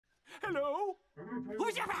Hello.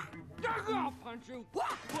 I'll punch you.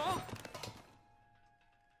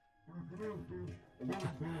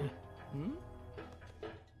 Hmm?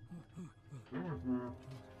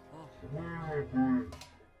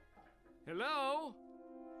 Hello?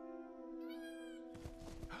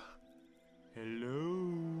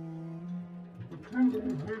 Hello?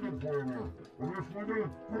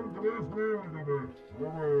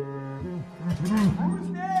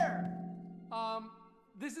 Who's there?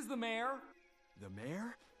 This is the mayor. The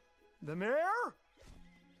mayor? The mayor?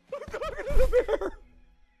 I'm talking to the mayor!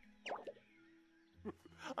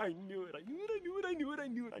 I knew it, I knew it, I knew it, I knew it, I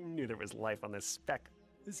knew it. I knew there was life on this speck.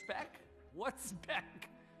 The speck? What speck?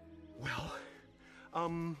 Well,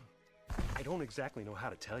 I don't exactly know how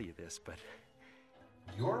to tell you this, but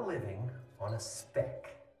you're living on a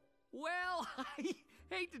speck. Well, I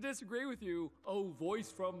hate to disagree with you, oh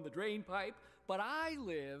voice from the drain pipe, but I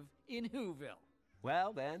live in Whoville.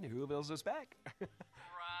 well then, Whoville's a speck. Right,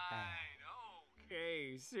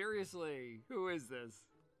 okay, seriously, who is this?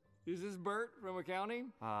 Is this Bert from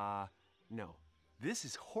accounting? No. This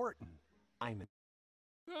is Horton. I'm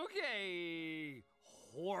Okay,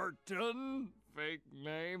 Horton, fake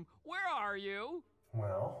name. Where are you?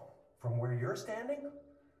 Well, from where you're standing,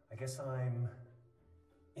 I guess I'm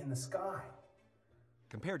in the sky.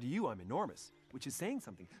 Compared to you, I'm enormous, which is saying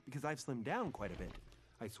something because I've slimmed down quite a bit.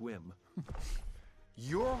 I swim.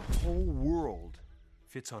 Your whole world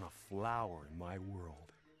fits on a flower in my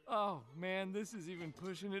world. Oh man, this is even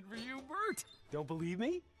pushing it for you, Bert. Don't believe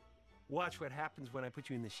me? Watch what happens when I put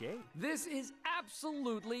you in the shade. This is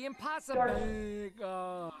absolutely impossible. Light.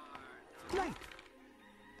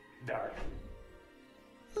 Dark.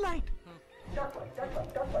 Light. Dark light, dark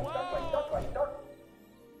light, dark light, dark light, dark light, dark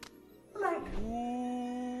light.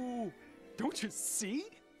 Ooh. Don't you see?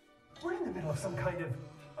 We're in the middle of some kind of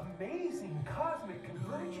amazing cosmic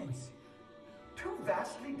convergence. Two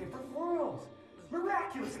vastly different worlds,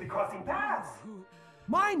 miraculously crossing paths.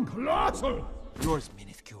 Mine colossal. Yours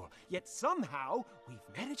minuscule. Yet somehow we've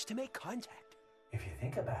managed to make contact. If you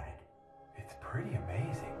think about it, it's pretty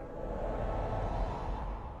amazing.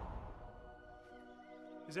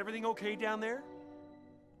 Is everything okay down there?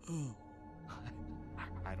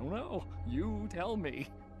 I don't know. You tell me.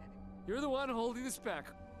 You're the one holding the speck.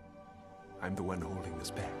 I'm the one holding the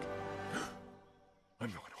speck. I'm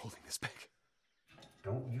the one holding the speck.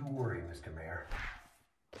 Don't you worry, Mr. Mayor.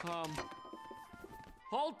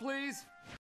 Hold, please.